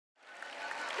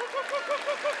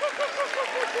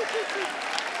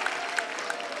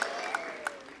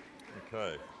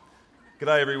Okay.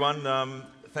 G'day everyone.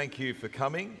 Thank you for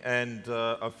coming, and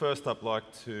I'd first up like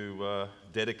to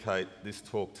dedicate this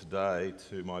talk today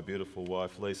to my beautiful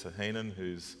wife Lisa Heenan,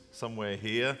 who's somewhere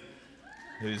here,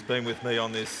 who's been with me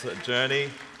on this journey.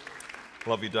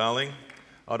 Love you, darling.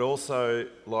 I'd also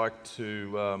like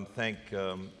to thank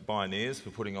Bioneers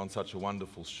for putting on such a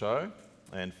wonderful show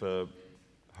and for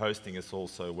hosting us all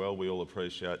so well. We all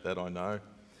appreciate that, I know.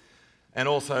 And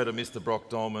also to Mr. Brock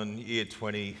Dolman, Year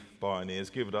 20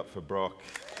 Bioneers. Give it up for Brock.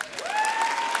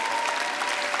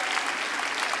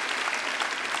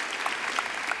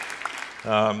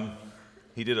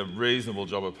 He did a reasonable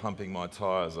job of pumping my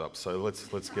tyres up, so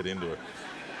let's get into it.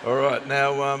 All right,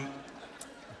 now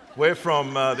we're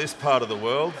from this part of the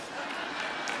world.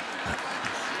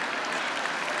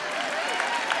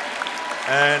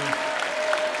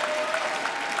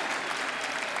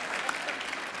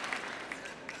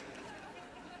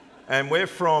 And we're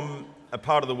from a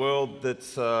part of the world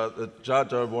that's the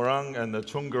Dja-dja-wurrung and the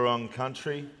Toongaroong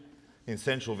country in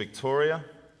central Victoria.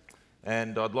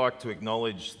 And I'd like to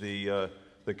acknowledge the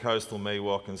coastal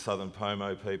Miwok and southern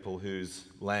Pomo people whose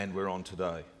land we're on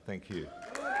today. Thank you.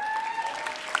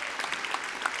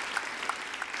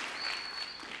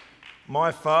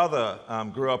 My father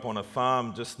grew up on a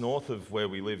farm just north of where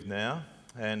we live now,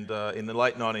 and in the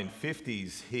late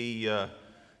 1950s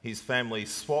his family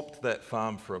swapped that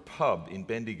farm for a pub in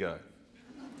Bendigo.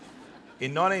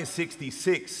 In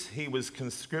 1966 he was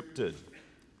conscripted,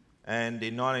 and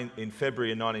in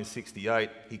February of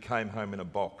 1968 he came home in a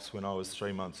box when I was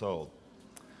 3 months old.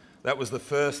 That was the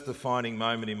first defining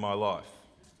moment in my life.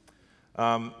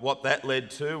 What that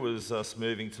led to was us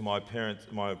moving to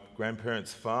my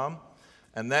grandparents' farm,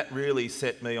 and that really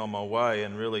set me on my way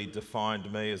and really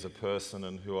defined me as a person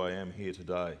and who I am here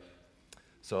today.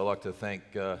 So I'd like to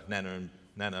thank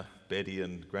Nana Betty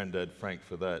and Grandad Frank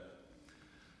for that.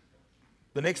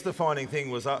 The next defining thing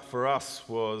was for us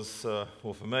was,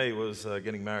 well for me, was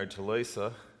getting married to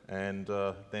Lisa, and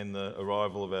then the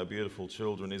arrival of our beautiful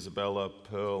children, Isabella,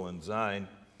 Pearl and Zane.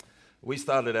 We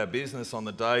started our business on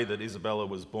the day that Isabella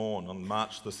was born, on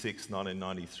March the 6th,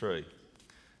 1993.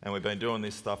 And we've been doing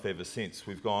this stuff ever since.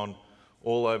 We've gone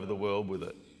all over the world with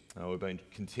it. We've been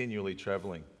continually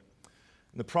travelling.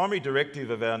 The primary directive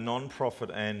of our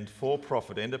non-profit and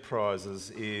for-profit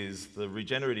enterprises is the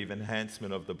regenerative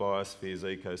enhancement of the biosphere's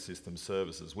ecosystem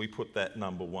services. We put that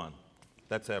number one.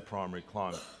 That's our primary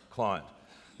client.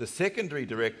 The secondary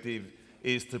directive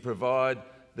is to provide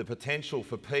the potential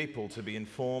for people to be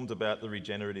informed about the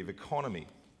regenerative economy.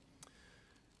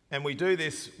 And we do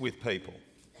this with people.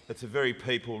 It's a very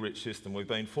people-rich system. We've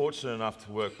been fortunate enough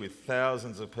to work with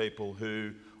thousands of people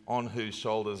on whose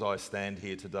shoulders I stand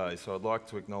here today. So I'd like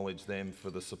to acknowledge them for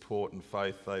the support and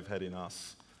faith they've had in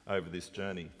us over this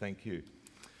journey. Thank you.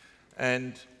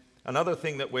 And another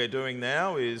thing that we're doing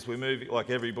now is we're moving, like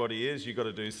everybody is, you've got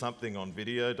to do something on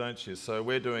video, don't you? So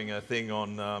we're doing a thing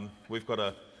on, we've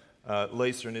got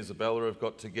Lisa and Isabella have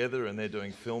got together and they're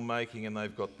doing filmmaking, and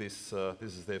they've got this,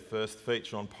 this is their first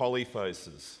feature on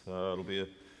polyfaces.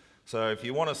 So if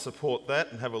you want to support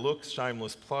that and have a look,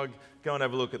 shameless plug, go and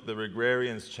have a look at the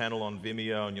Regrarians channel on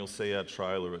Vimeo and you'll see our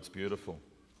trailer. It's beautiful.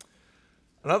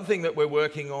 Another thing that we're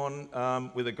working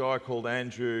on with a guy called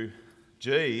Andrew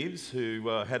Jeeves, who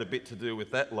had a bit to do with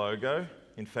that logo.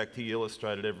 In fact, he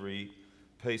illustrated every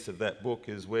piece of that book,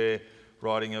 is we're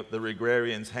writing the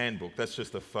Regrarians Handbook. That's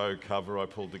just a faux cover I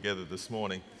pulled together this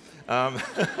morning. But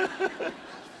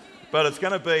it's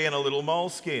going to be in a little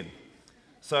moleskin,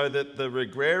 so that the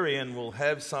Regrarian will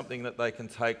have something that they can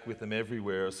take with them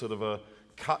everywhere, a sort of a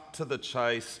cut to the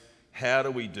chase, how do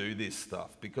we do this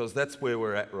stuff? Because that's where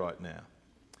we're at right now.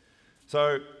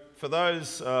 So for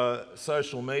those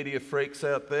social media freaks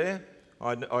out there,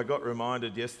 I got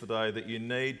reminded yesterday that you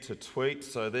need to tweet,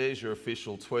 so there's your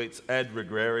official tweets, add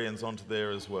Regrarians onto there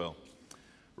as well.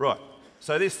 Right,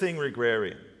 so this thing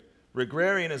Regrarian.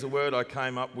 Regrarian is a word I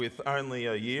came up with only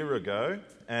a year ago,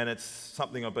 and it's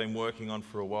something I've been working on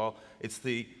for a while. It's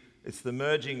the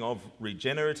merging of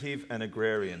regenerative and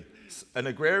agrarian. An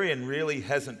agrarian really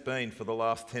hasn't been, for the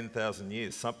last 10,000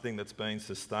 years, something that's been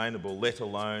sustainable, let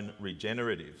alone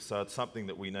regenerative. So it's something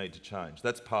that we need to change.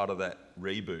 That's part of that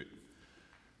reboot.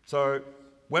 So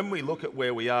when we look at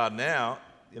where we are now,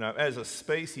 you know, as a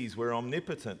species, we're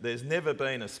omnipotent. There's never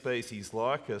been a species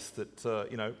like us that,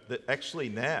 you know, that actually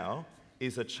now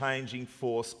is a changing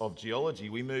force of geology.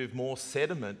 We move more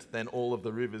sediment than all of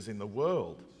the rivers in the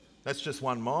world. That's just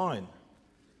one mine,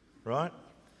 right?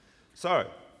 So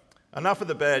Enough of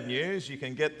the bad news. You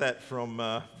can get that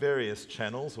from various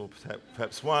channels, or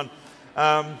perhaps one.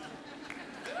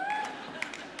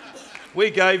 We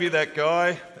gave you that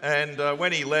guy, and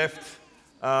when he left,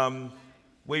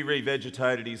 we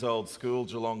revegetated his old school,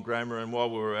 Geelong Grammar, and while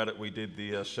we were at it, we did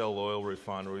the Shell oil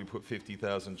refinery. We put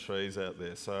 50,000 trees out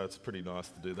there, so it's pretty nice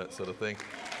to do that sort of thing.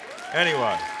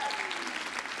 Anyway,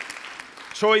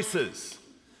 choices.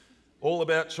 All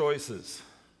about choices.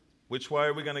 Which way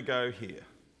are we going to go here?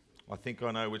 I think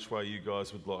I know which way you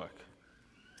guys would like.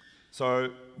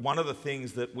 So one of the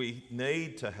things that we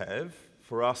need to have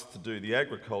for us to do the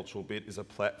agricultural bit is a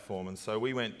platform. And so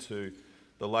we went to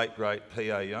the late great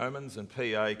P.A. Yeomans, and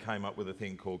P.A. came up with a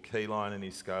thing called Keyline and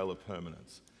his scale of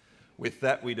permanence. With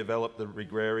that, we developed the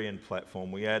Regrarian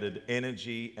platform. We added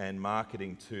energy and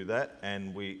marketing to that,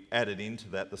 and we added into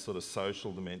that the sort of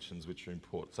social dimensions which are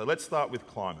important. So let's start with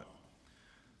climate.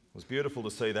 It was beautiful to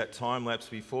see that time lapse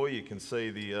before. You can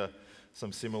see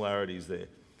some similarities there.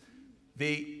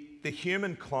 The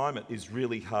human climate is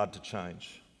really hard to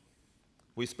change.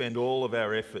 We spend all of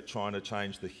our effort trying to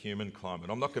change the human climate.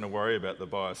 I'm not going to worry about the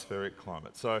biospheric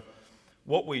climate. So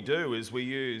what we do is we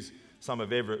use some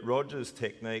of Everett Rogers'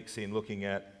 techniques in looking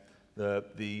at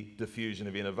the diffusion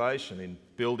of innovation, in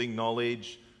building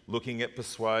knowledge, looking at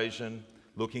persuasion,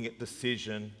 looking at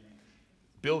decision,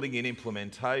 building in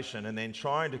implementation, and then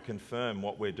trying to confirm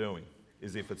what we're doing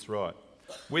as if it's right.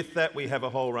 With that, we have a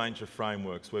whole range of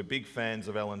frameworks. We're big fans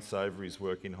of Alan Savory's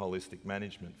work in holistic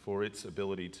management for its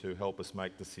ability to help us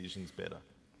make decisions better.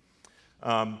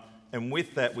 And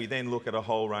with that, we then look at a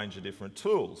whole range of different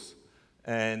tools.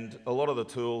 And a lot of the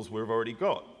tools we've already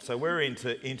got. So we're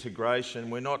into integration.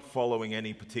 We're not following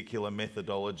any particular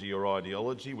methodology or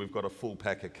ideology. We've got a full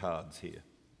pack of cards here,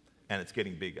 and it's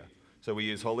getting bigger. So we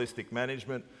use holistic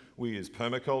management. We use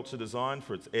permaculture design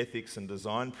for its ethics and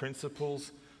design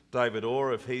principles. David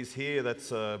Orr, if he's here,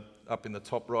 that's up in the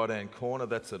top right-hand corner.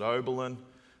 That's at Oberlin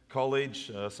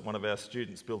College. One of our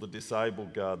students built a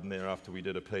disabled garden there after we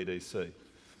did a PDC.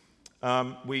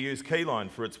 We use Keyline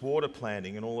for its water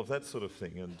planning and all of that sort of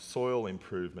thing, and soil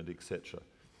improvement, etc.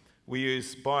 We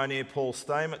use pioneer Paul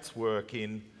Stamets' work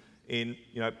in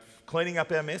cleaning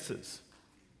up our messes.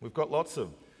 We've got lots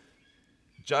of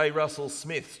J. Russell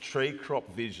Smith's tree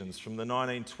crop visions from the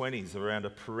 1920s around a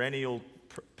perennial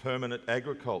permanent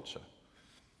agriculture.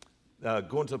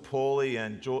 Gunter Pauli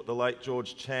and the late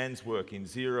George Chan's work in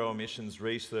zero emissions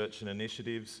research and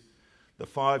initiatives. The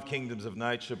Five Kingdoms of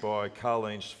Nature by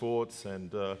Carleen Schwartz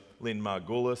and Lynn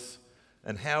Margulis,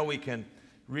 and how we can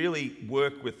really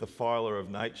work with the filer of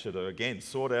nature to, again,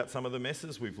 sort out some of the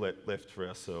messes we've left for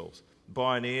ourselves.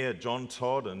 Pioneer John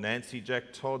Todd and Nancy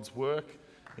Jack Todd's work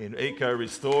in Eco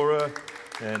Restorer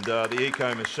and the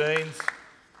Eco Machines.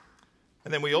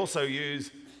 And then we also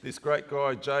use this great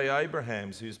guy, Jay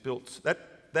Abrahams, who's built...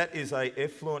 That is a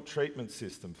effluent treatment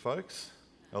system, folks.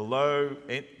 A low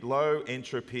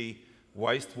entropy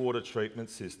wastewater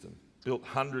treatment system. Built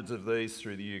hundreds of these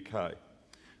through the UK.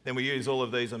 Then we use all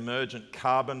of these emergent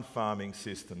carbon farming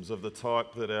systems of the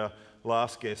type that our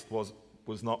last guest was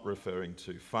not referring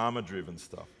to, farmer-driven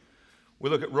stuff.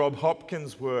 We look at Rob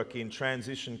Hopkins' work in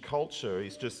transition culture. I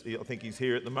think he's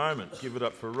here at the moment. Give it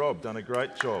up for Rob, done a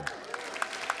great job.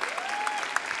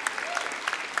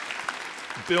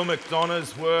 Bill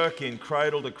McDonough's work in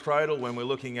Cradle to Cradle when we're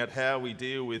looking at how we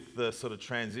deal with the sort of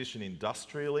transition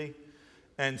industrially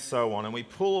and so on. And we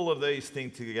pull all of these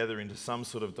things together into some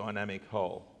sort of dynamic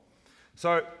whole.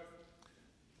 So,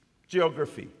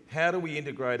 geography. How do we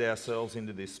integrate ourselves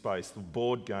into this space, the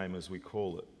board game as we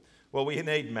call it? Well, we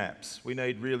need maps. We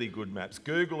need really good maps.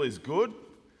 Google is good,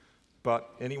 but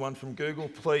anyone from Google,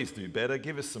 please do better.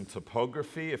 Give us some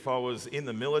topography. If I was in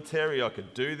the military, I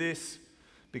could do this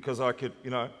because I could,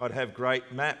 I'd have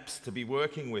great maps to be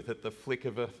working with at the flick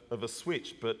of a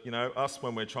switch. But, us,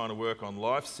 when we're trying to work on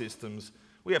life systems,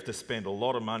 we have to spend a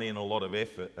lot of money and a lot of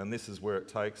effort, and this is where it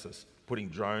takes us, putting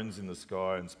drones in the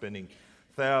sky and spending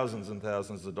thousands and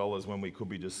thousands of dollars when we could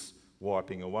be just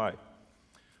wiping away.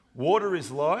 Water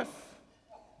is life,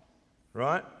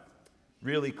 right?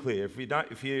 Really clear.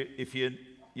 If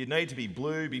you need to be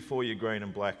blue before you're green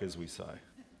and black, as we say,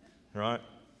 right?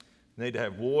 You need to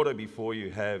have water before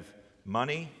you have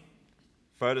money,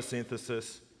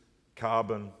 photosynthesis,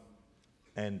 carbon,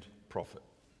 and profit.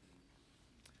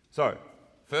 So,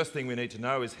 first thing we need to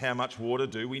know is how much water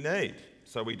do we need?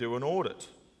 So we do an audit.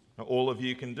 Now, all of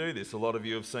you can do this. A lot of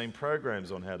you have seen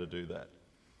programs on how to do that.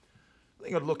 The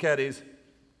thing I'd look at is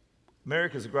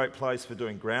America's a great place for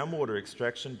doing groundwater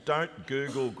extraction. Don't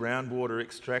Google groundwater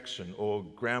extraction or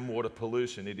groundwater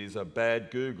pollution. It is a bad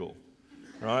Google,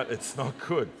 right? It's not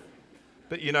good.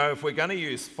 But you know, if we're going to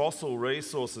use fossil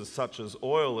resources such as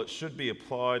oil, it should be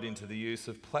applied into the use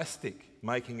of plastic,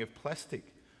 making of plastic,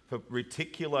 for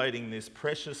reticulating this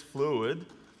precious fluid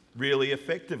really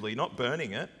effectively, not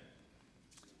burning it.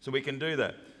 So we can do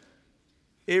that.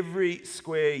 Every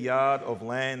square yard of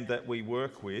land that we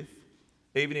work with,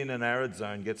 even in an arid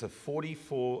zone, gets a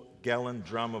 44-gallon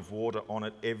drum of water on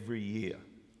it every year.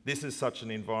 This is such an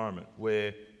environment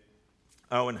where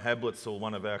Owen Hablitzel,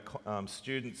 one of our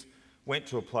students, went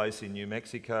to a place in New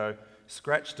Mexico,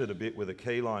 scratched it a bit with a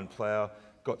keyline plough,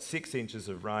 got 6 inches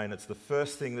of rain. It's the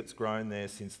first thing that's grown there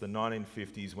since the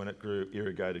 1950s when it grew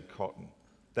irrigated cotton.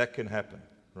 That can happen,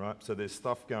 right? So there's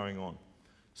stuff going on.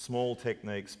 Small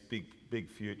techniques, big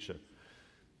future.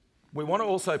 We want to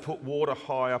also put water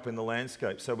high up in the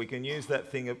landscape so we can use that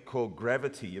thing called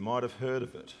gravity. You might have heard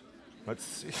of it.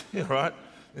 That's, right?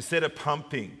 Instead of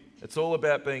pumping, it's all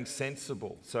about being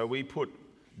sensible. So we put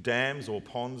dams or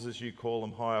ponds, as you call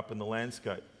them, high up in the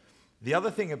landscape. The other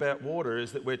thing about water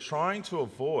is that we're trying to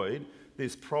avoid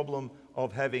this problem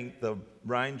of having the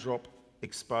raindrop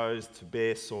exposed to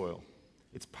bare soil.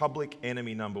 It's public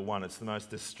enemy number one. It's the most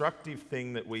destructive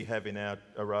thing that we have in our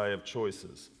array of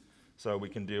choices. So we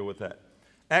can deal with that.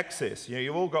 Access. You know,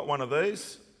 you've all got one of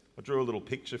these. I drew a little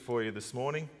picture for you this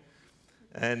morning.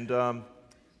 And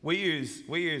we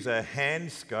use a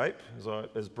handscape,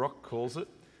 as Brock calls it,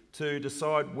 to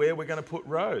decide where we're going to put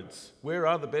roads. Where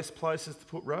are the best places to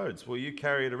put roads? Well, you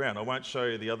carry it around. I won't show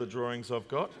you the other drawings I've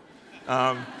got.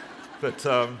 But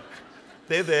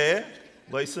they're there.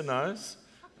 Lisa knows.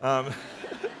 But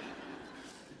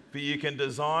you can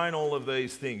design all of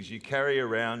these things. You carry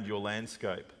around your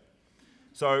landscape.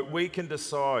 So we can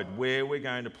decide where we're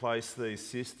going to place these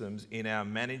systems in our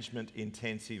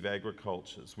management-intensive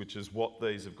agricultures, which is what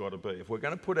these have got to be. If we're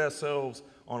going to put ourselves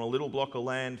on a little block of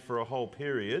land for a whole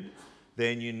period,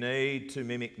 then you need to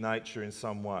mimic nature in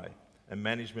some way, and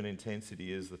management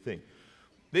intensity is the thing.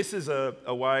 This is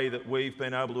a way that we've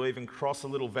been able to even cross a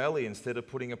little valley instead of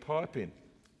putting a pipe in.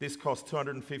 This cost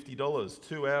 $250,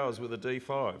 2 hours with a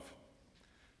D5.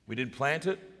 We didn't plant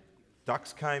it.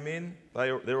 Ducks came in,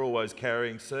 they're always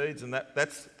carrying seeds, and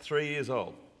that's 3 years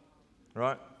old,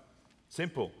 right?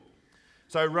 Simple.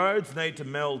 So roads need to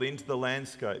meld into the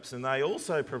landscapes, and they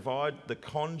also provide the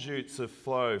conduits of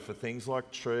flow for things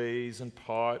like trees and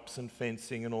pipes and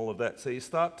fencing and all of that. So you're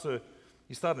starting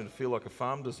to feel like a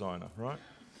farm designer, right?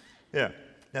 Yeah.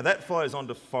 Now that flows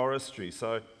onto forestry.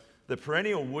 So the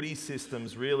perennial woody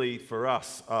systems really, for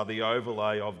us, are the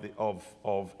overlay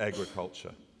of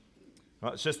agriculture.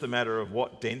 Right? It's just a matter of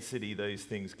what density these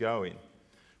things go in.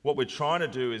 What we're trying to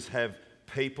do is have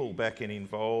people back and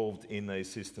involved in these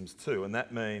systems too, and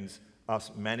that means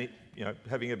us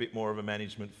having a bit more of a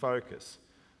management focus.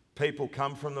 People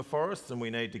come from the forests and we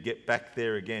need to get back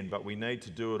there again, but we need to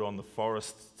do it on the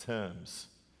forest's terms.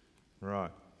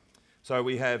 Right. So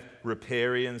we have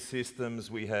riparian systems,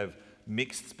 we have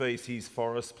mixed species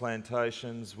forest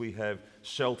plantations, we have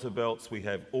shelter belts, we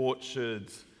have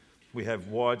orchards, we have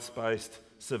wide-spaced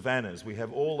savannas. We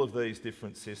have all of these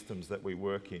different systems that we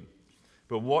work in.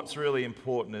 But what's really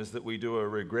important is that we do a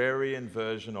regrarian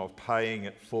version of paying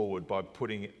it forward by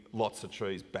putting lots of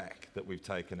trees back that we've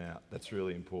taken out. That's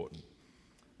really important.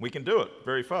 We can do it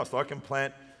very fast. I can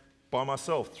plant by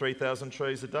myself 3,000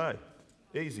 trees a day.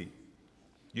 Easy.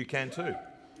 You can too.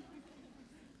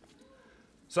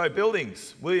 So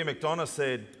buildings. William McDonough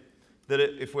said that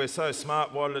if we're so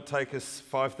smart, why did it take us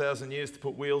 5,000 years to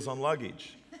put wheels on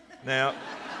luggage? Now,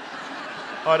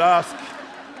 I'd ask,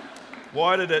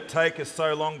 why did it take us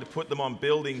so long to put them on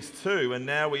buildings too? And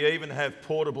now we even have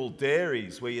portable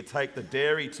dairies where you take the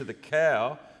dairy to the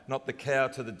cow, not the cow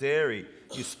to the dairy.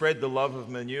 You spread the love of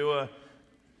manure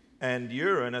and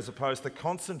urine as opposed to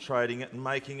concentrating it and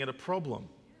making it a problem.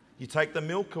 You take the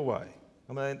milk away.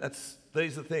 I mean,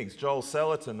 these are things. Joel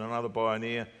Salatin, another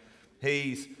pioneer,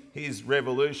 his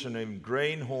revolution in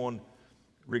greenhorn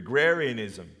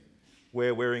regrarianism,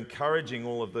 where we're encouraging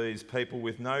all of these people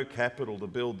with no capital to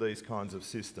build these kinds of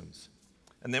systems.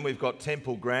 And then we've got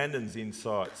Temple Grandin's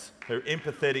insights, her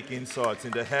empathetic insights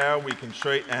into how we can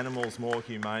treat animals more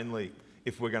humanely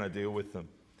if we're going to deal with them.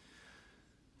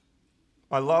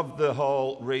 I love the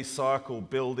whole recycle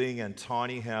building and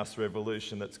tiny house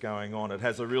revolution that's going on. It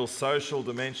has a real social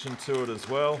dimension to it as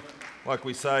well. Like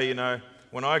we say, you know,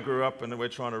 when I grew up, and we're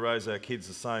trying to raise our kids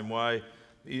the same way,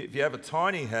 if you have a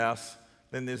tiny house,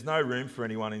 then there's no room for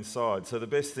anyone inside. So the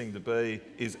best thing to be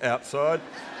is outside.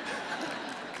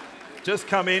 Just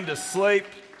come in to sleep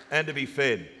and to be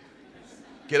fed.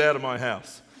 Get out of my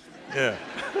house. Yeah.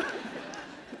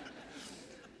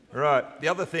 Right. The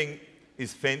other thing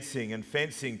is fencing, and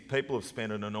fencing, people have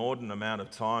spent an inordinate amount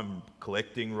of time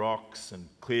collecting rocks and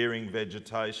clearing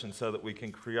vegetation so that we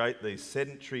can create these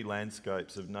sedentary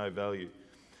landscapes of no value.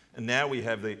 And now we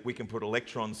can put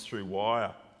electrons through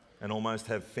wire and almost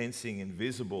have fencing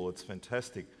invisible. It's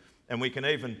fantastic. And we can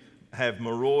even have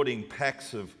marauding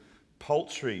packs of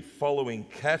poultry following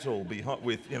cattle behind,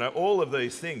 with, all of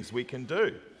these things we can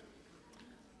do.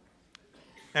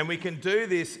 And we can do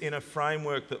this in a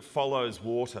framework that follows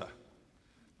water.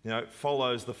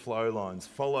 Follows the flow lines,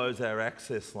 follows our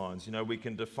access lines. We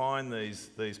can define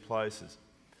these places.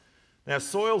 Now,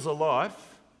 soils are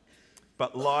life,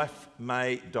 but life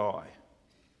may die.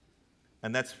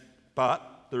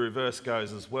 But the reverse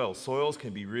goes as well. Soils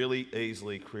can be really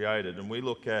easily created, and we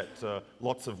look at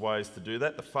lots of ways to do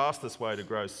that. The fastest way to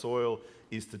grow soil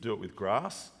is to do it with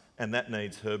grass, and that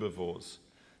needs herbivores.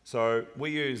 So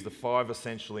we use the 5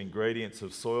 essential ingredients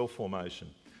of soil formation.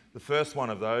 The first one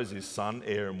of those is sun,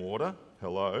 air and water.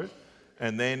 Hello.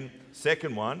 And then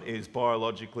second one is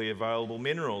biologically available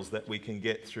minerals that we can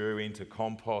get through into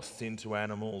composts, into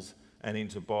animals and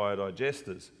into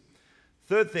biodigesters.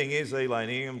 Third thing is Elaine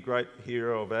Ingham, great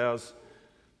hero of ours,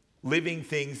 living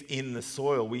things in the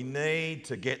soil. We need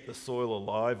to get the soil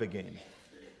alive again.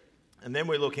 And then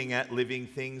we're looking at living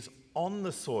things on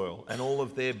the soil and all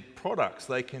of their products.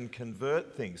 They can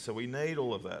convert things, so we need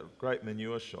all of that. Great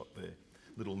manure shot there.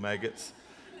 Little maggots.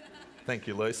 Thank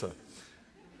you, Lisa.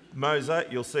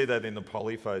 Mosaic, you'll see that in the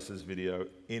Polyfaces video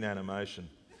in animation.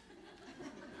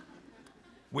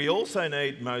 We also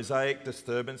need mosaic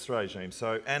disturbance regime,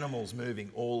 so animals moving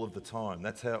all of the time.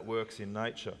 That's how it works in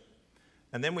nature.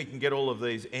 And then we can get all of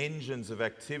these engines of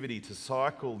activity to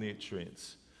cycle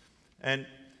nutrients. And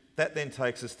that then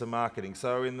takes us to marketing.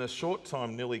 So in the short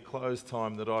time, nearly closed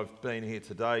time that I've been here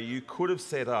today, you could have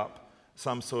set up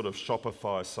some sort of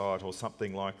Shopify site or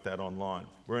something like that online.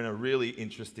 We're in a really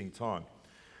interesting time.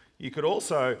 You could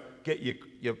also get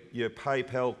your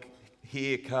PayPal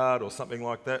here card or something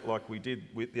like that, like we did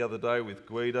the other day with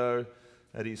Guido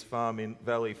at his farm in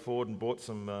Valley Ford and bought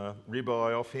some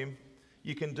ribeye off him.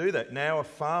 You can do that. Now a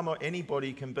farmer,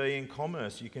 anybody can be in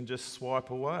commerce. You can just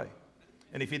swipe away.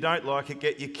 And if you don't like it,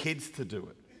 get your kids to do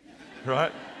it,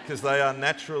 right? Because they are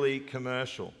naturally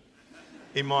commercial,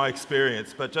 in my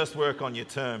experience, but just work on your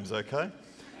terms, okay?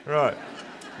 Right.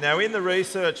 Now, in the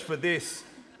research for this,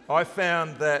 I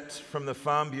found that from the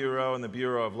Farm Bureau and the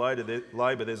Bureau of Labour,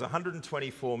 there's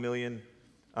 124 million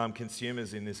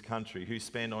consumers in this country who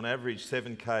spend on average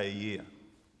 $7,000 a year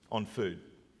on food.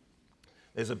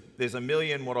 There's a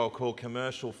million what I'll call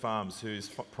commercial farms whose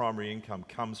primary income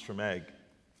comes from ag.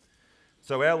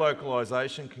 So our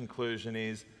localisation conclusion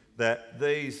is that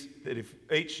if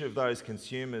each of those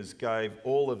consumers gave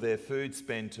all of their food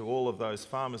spend to all of those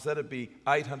farmers, that'd be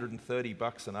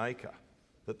 $830 an acre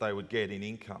that they would get in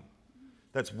income.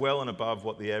 That's well and above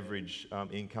what the average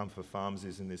income for farms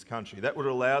is in this country. That would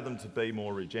allow them to be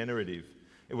more regenerative.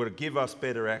 It would give us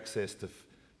better access to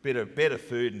better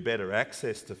food and better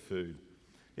access to food.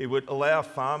 It would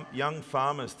allow young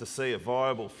farmers to see a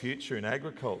viable future in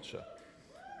agriculture.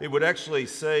 It would actually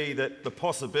see that the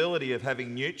possibility of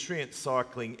having nutrient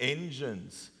cycling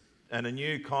engines and a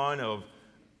new kind of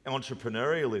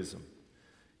entrepreneurialism.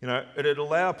 It'd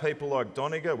allow people like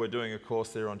Doniger, we're doing a course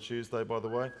there on Tuesday, by the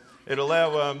way. It'd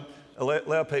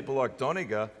allow people like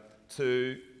Doniger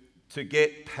to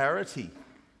get parity,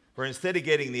 where instead of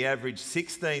getting the average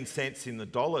 16 cents in the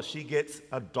dollar, she gets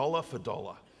 $1 for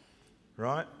dollar,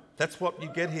 right? That's what you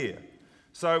get here.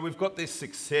 So we've got this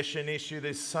succession issue.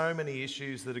 There's so many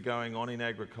issues that are going on in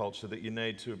agriculture that you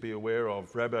need to be aware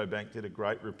of. Rabobank did a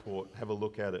great report. Have a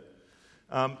look at it.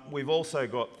 We've also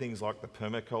got things like the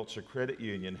Permaculture Credit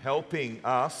Union helping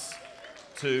us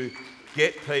to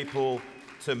get people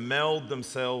to meld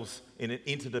themselves in an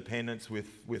interdependence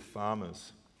with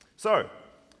farmers. So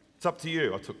it's up to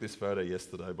you. I took this photo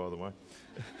yesterday, by the way.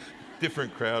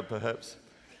 Different crowd, perhaps.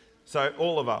 So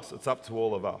all of us, it's up to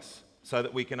all of us, so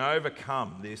that we can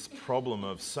overcome this problem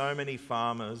of so many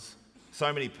farmers,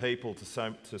 so many people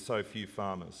to so few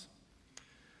farmers.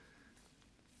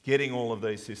 Getting all of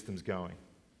these systems going.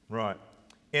 Right.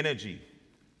 Energy.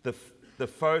 The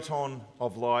photon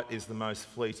of light is the most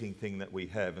fleeting thing that we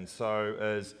have. And so,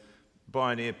 as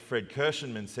pioneer Fred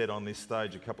Kirschenman said on this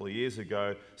stage a couple of years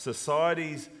ago,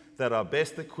 societies that are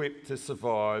best equipped to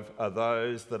survive are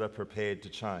those that are prepared to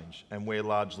change, and we're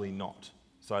largely not.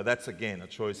 So that's, again, a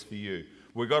choice for you.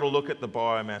 We've got to look at the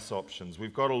biomass options.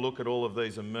 We've got to look at all of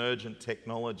these emergent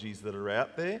technologies that are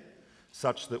out there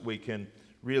such that we can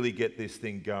really get this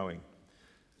thing going.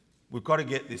 We've got to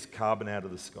get this carbon out of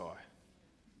the sky,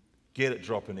 get it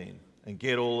dropping in, and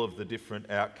get all of the different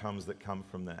outcomes that come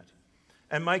from that.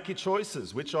 and make your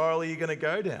choices. Which aisle are you going to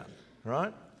go down,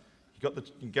 right? You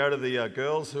go to the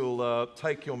girls who'll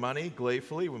take your money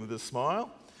gleefully with a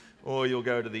smile, or you'll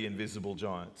go to the invisible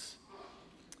giants.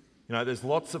 You know, there's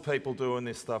lots of people doing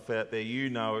this stuff out there. You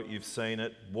know it, you've seen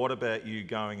it. What about you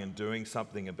going and doing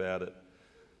something about it?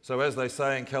 So as they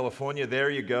say in California, there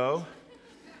you go.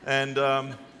 And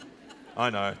I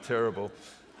know, terrible.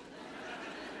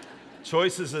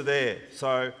 Choices are there.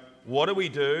 So what do we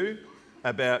do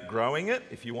about growing it?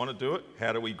 If you want to do it,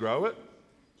 how do we grow it?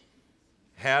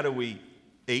 How do we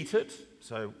eat it?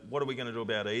 So what are we going to do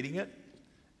about eating it?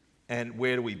 And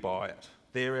where do we buy it?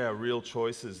 They're our real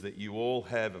choices that you all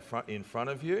have in front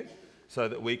of you so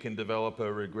that we can develop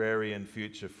a agrarian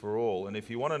future for all. And if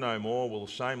you want to know more, well,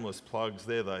 shameless plugs,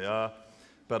 there they are.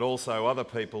 But also other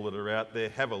people that are out there,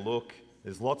 have a look.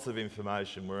 There's lots of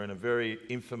information. We're in a very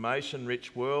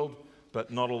information-rich world,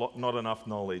 but not enough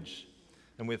knowledge.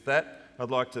 And with that,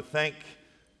 I'd like to thank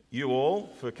you all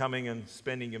for coming and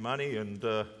spending your money and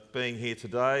being here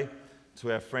today,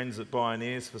 to our friends at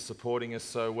Bioneers for supporting us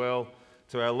so well,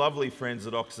 to our lovely friends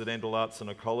at Occidental Arts and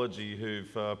Ecology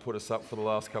who've put us up for the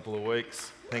last couple of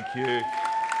weeks. Thank you.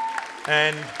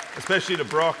 And especially to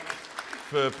Brock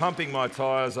for pumping my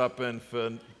tyres up and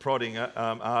for prodding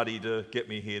Artie to get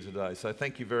me here today. So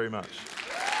thank you very much.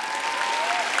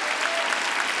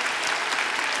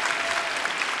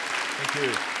 Thank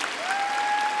you.